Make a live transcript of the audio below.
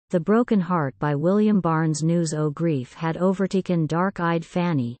The Broken Heart by William Barnes. News o' grief had overteaken dark-eyed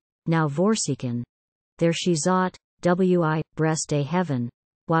Fanny, now vorseaken. There she zot, wi, breast a heaven,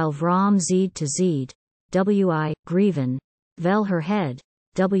 while vrom zide to zide, wi, grieven, Vell her head,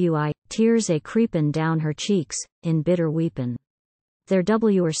 wi, tears a-creepen down her cheeks, in bitter weepen. There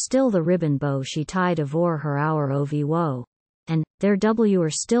were still the ribbon bow she tied avore her hour of woe, and there were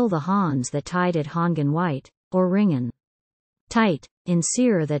still the hans that tied it Hangen white, or wringen. Tight, in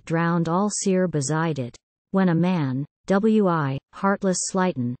ceare that drowned all ceare bezide. When a man, heartless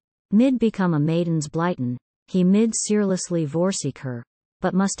slighten, mid become a maiden's blighten, he mid cearelessly vorseake her,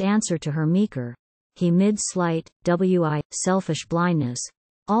 but must answer to her Meaker. He mid slight, selfish blindness,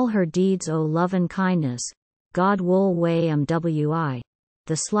 all her deeds o loven-kindness, God wull waigh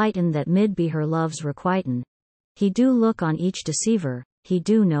the slighten that mid be her love's requiten. He do look on each deceiver, he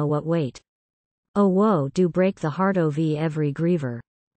do know what weight. O woe do break the heart of every griever.